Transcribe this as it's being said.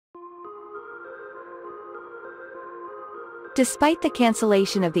Despite the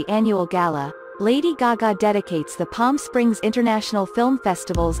cancellation of the annual gala, Lady Gaga dedicates the Palm Springs International Film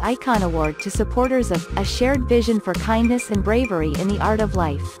Festival's Icon Award to supporters of A Shared Vision for Kindness and Bravery in the Art of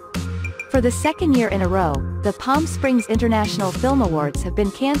Life. For the second year in a row, the Palm Springs International Film Awards have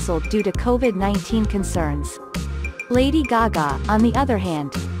been cancelled due to COVID-19 concerns. Lady Gaga, on the other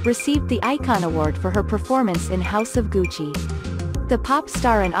hand, received the Icon Award for her performance in House of Gucci. The pop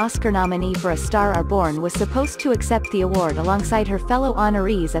star and Oscar nominee for A Star Are Born was supposed to accept the award alongside her fellow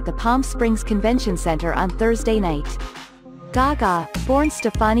honorees at the Palm Springs Convention Center on Thursday night. Gaga, born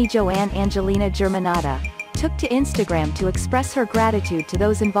Stefani Joanne Angelina Germanata, took to Instagram to express her gratitude to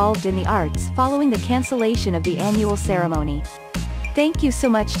those involved in the arts following the cancellation of the annual ceremony. "Thank you so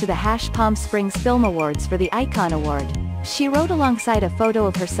much to the Palm Springs Film Awards for the Icon Award," she wrote alongside a photo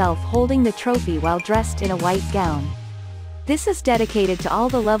of herself holding the trophy while dressed in a white gown. "This is dedicated to all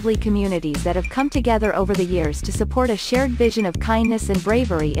the lovely communities that have come together over the years to support a shared vision of kindness and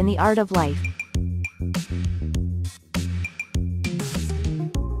bravery in the art of life.